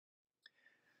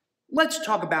Let's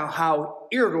talk about how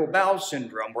irritable bowel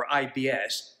syndrome, or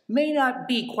IBS, may not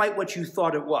be quite what you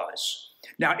thought it was.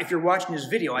 Now, if you're watching this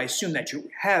video, I assume that you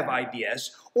have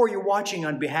IBS, or you're watching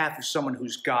on behalf of someone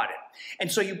who's got it.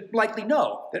 And so you likely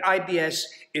know that IBS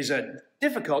is a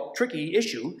difficult, tricky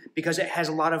issue because it has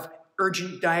a lot of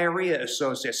urgent diarrhea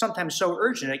associated, sometimes so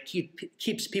urgent it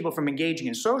keeps people from engaging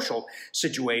in social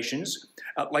situations,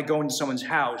 like going to someone's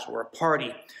house or a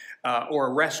party or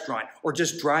a restaurant, or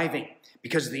just driving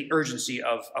because of the urgency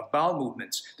of bowel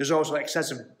movements. There's also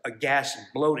excessive gas and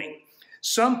bloating.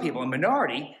 Some people, a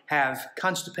minority, have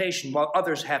constipation, while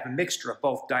others have a mixture of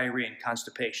both diarrhea and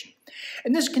constipation.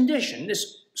 And this condition,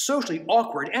 this socially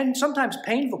awkward and sometimes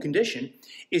painful condition,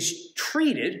 is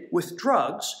treated with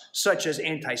drugs such as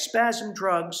antispasm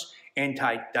drugs,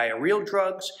 antidiarrheal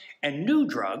drugs, and new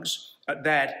drugs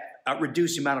that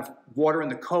reduce the amount of water in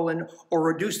the colon or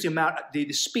reduce the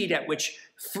speed at which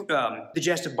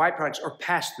digestive byproducts are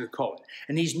passed through the colon.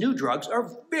 And these new drugs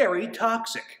are very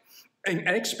toxic and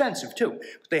expensive too.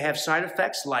 They have side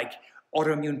effects like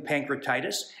autoimmune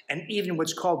pancreatitis and even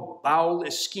what's called bowel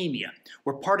ischemia,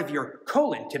 where part of your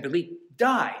colon typically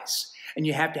dies. And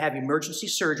you have to have emergency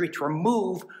surgery to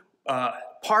remove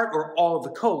part or all of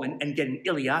the colon and get an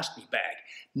ileostomy bag.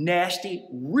 Nasty,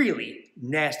 really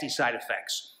nasty side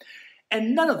effects.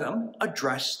 And none of them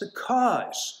address the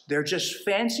cause. They're just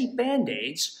fancy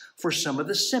Band-Aids for some of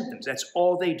the symptoms. That's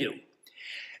all they do.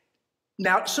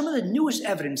 Now, some of the newest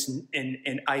evidence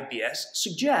in IBS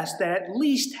suggests that at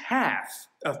least half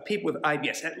of people with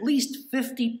IBS, at least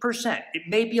 50%, it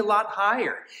may be a lot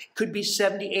higher, it could be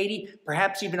 70, 80,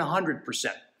 perhaps even 100%.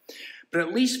 But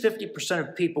at least 50%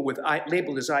 of people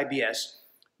labeled as IBS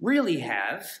really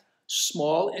have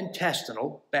small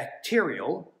intestinal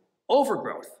bacterial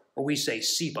overgrowth, or we say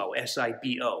SIBO,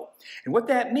 S-I-B-O. And what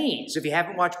that means, if you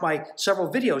haven't watched my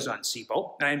several videos on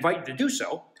SIBO, and I invite you to do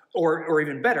so, or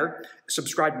even better,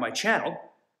 subscribe to my channel.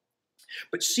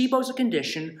 But SIBO is a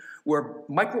condition where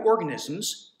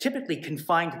microorganisms, typically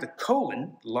confined to the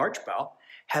colon, large bowel,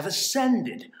 have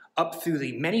ascended up through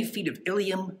the many feet of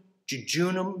ileum,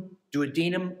 jejunum,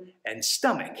 duodenum, and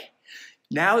stomach.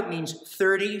 Now it means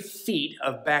 30 feet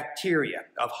of bacteria,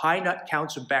 of high nut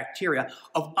counts of bacteria,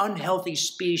 of unhealthy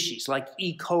species like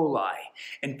E. coli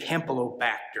and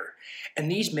Campylobacter.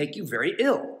 And these make you very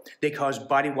ill. They cause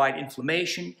body-wide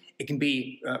inflammation. It can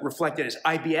be reflected as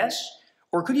IBS,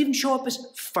 or it could even show up as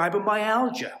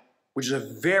fibromyalgia, which is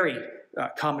a very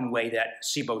common way that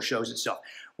SIBO shows itself.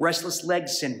 Restless leg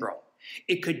syndrome.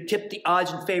 It could tip the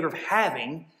odds in favor of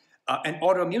having an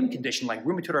autoimmune condition like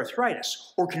rheumatoid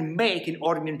arthritis, or can make an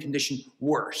autoimmune condition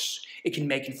worse. It can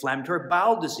make inflammatory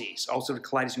bowel disease, ulcerative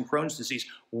colitis and Crohn's disease,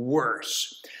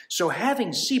 worse. So having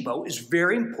SIBO is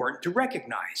very important to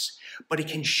recognize, but it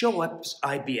can show up as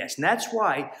IBS. And that's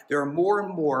why there are more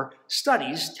and more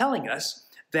studies telling us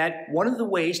that one of the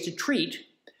ways to treat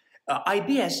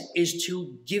IBS is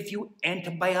to give you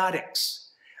antibiotics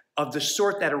of the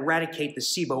sort that eradicate the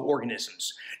SIBO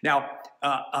organisms. Now,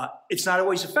 it's not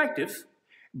always effective,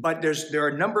 but there are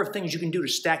a number of things you can do to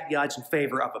stack the odds in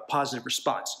favor of a positive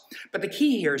response. But the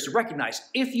key here is to recognize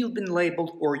if you've been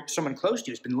labeled, or someone close to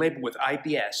you has been labeled with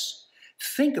IBS,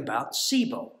 think about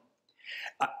SIBO.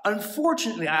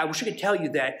 Unfortunately, I wish I could tell you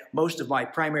that most of my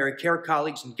primary care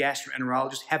colleagues and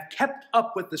gastroenterologists have kept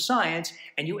up with the science,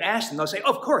 and you ask them, they'll say,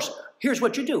 of course, here's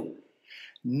what you do.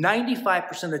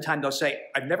 95% of the time they'll say,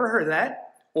 I've never heard of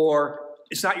that, or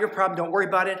it's not your problem, don't worry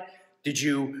about it. Did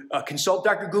you consult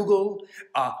Dr. Google?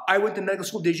 I went to medical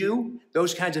school, did you?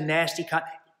 Those kinds of nasty,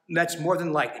 that's more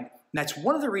than likely. And that's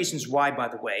one of the reasons why, by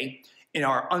the way, in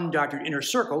our Undoctored Inner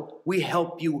Circle, we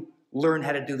help you learn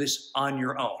how to do this on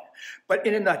your own. But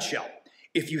in a nutshell,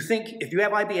 if you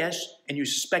have IBS and you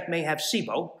suspect may have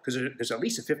SIBO, because there's at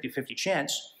least a 50-50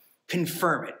 chance,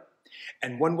 confirm it.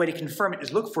 And one way to confirm it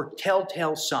is look for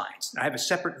telltale signs. I have a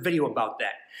separate video about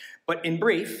that. But in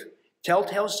brief,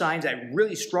 telltale signs that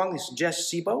really strongly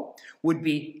suggest SIBO would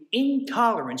be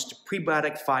intolerance to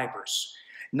prebiotic fibers.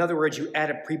 In other words, you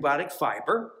add a prebiotic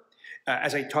fiber,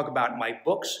 as I talk about in my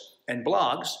books and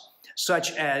blogs,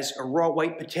 such as a raw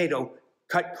white potato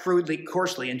cut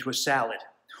coarsely into a salad,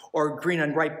 or a green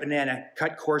unripe banana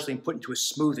cut coarsely and put into a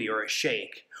smoothie or a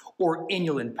shake, or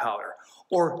inulin powder,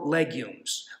 or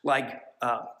legumes like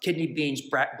kidney beans,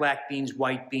 black beans,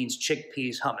 white beans,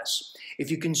 chickpeas, hummus.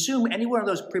 If you consume any one of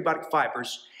those prebiotic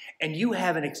fibers and you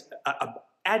have an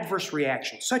adverse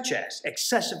reaction, such as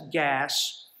excessive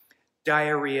gas,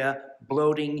 diarrhea,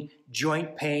 bloating,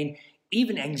 joint pain,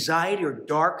 even anxiety or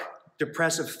dark,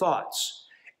 depressive thoughts,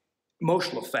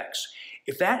 emotional effects,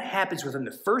 if that happens within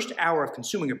the first hour of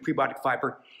consuming a prebiotic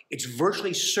fiber, it's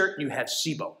virtually certain you have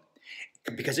SIBO.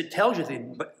 because it tells you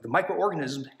that the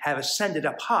microorganisms have ascended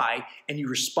up high and you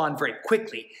respond very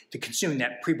quickly to consuming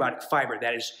that prebiotic fiber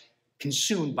that is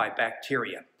consumed by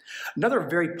bacteria. Another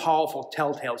very powerful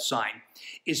telltale sign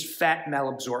is fat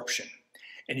malabsorption.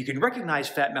 And you can recognize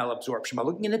fat malabsorption by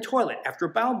looking in the toilet after a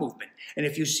bowel movement. And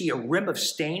if you see a rim of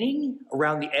staining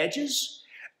around the edges,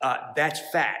 that's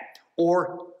fat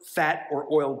or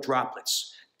oil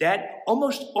droplets. That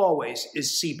almost always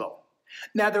is SIBO.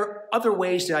 Now, there are other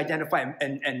ways to identify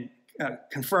and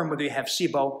confirm whether you have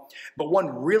SIBO, but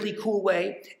one really cool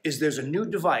way is there's a new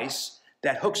device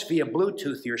that hooks via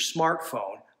Bluetooth to your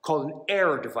smartphone called an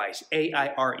AIRE device,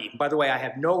 A-I-R-E. By the way, I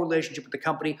have no relationship with the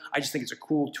company. I just think it's a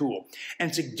cool tool. And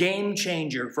it's a game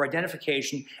changer for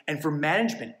identification and for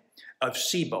management of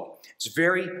SIBO. It's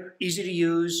very easy to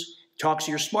use, talks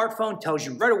to your smartphone, tells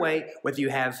you right away whether you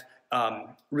have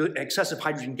excessive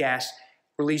hydrogen gas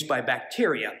released by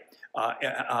bacteria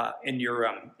in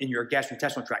your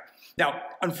gastrointestinal tract. Now,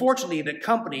 unfortunately, the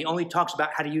company only talks about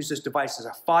how to use this device as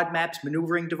a FODMAPs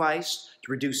maneuvering device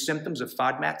to reduce symptoms of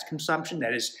FODMAPs consumption,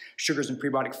 that is, sugars and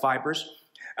prebiotic fibers.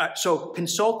 So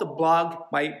consult the blog,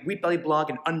 my Wheat Belly blog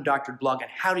and Undoctored blog, on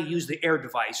how to use the AIRE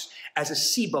device as a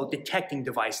SIBO detecting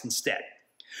device instead.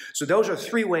 So those are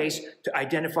 3 ways to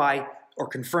identify or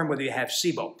confirm whether you have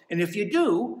SIBO. And if you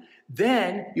do,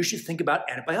 then you should think about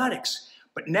antibiotics.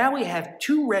 But now we have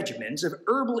 2 regimens of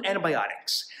herbal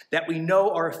antibiotics that we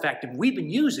know are effective. We've been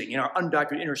using in our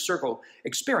Undoctored Inner Circle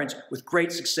experience with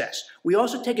great success. We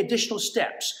also take additional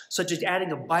steps, such as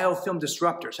adding a biofilm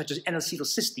disruptor, such as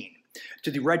N-acetylcysteine,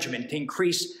 to the regimen to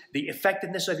increase the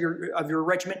effectiveness of your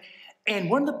regimen. And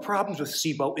one of the problems with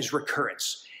SIBO is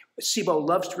recurrence. SIBO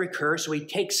loves to recur, so we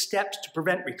take steps to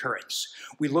prevent recurrence.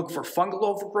 We look for fungal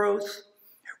overgrowth.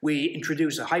 We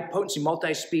introduce a high-potency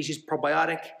multi-species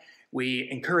probiotic. We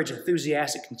encourage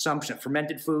enthusiastic consumption of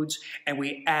fermented foods, and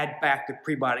we add back the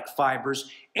prebiotic fibers,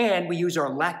 and we use our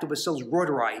Lactobacillus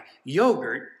reuteri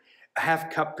yogurt a half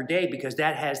cup per day because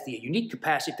that has the unique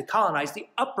capacity to colonize the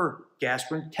upper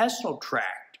gastrointestinal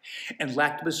tract. And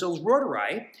Lactobacillus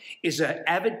reuteri is an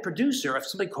avid producer of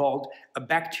something called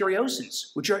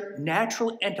bacteriocins, which are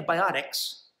natural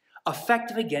antibiotics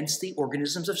effective against the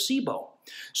organisms of SIBO.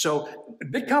 So a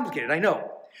bit complicated, I know,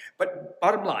 but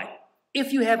bottom line,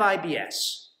 if you have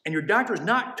IBS and your doctor has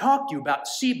not talked to you about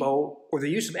SIBO or the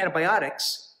use of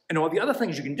antibiotics and all the other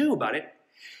things you can do about it,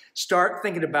 start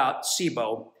thinking about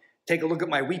SIBO. Take a look at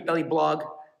my Wheat Belly blog.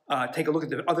 Take a look at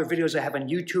the other videos I have on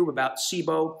YouTube about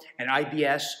SIBO and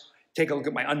IBS. Take a look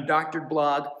at my Undoctored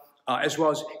blog, as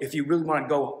well as if you really want to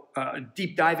go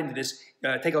deep dive into this,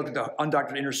 take a look at the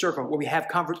Undoctored Inner Circle, where we have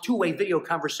 2-way video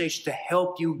conversations to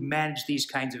help you manage these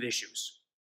kinds of issues.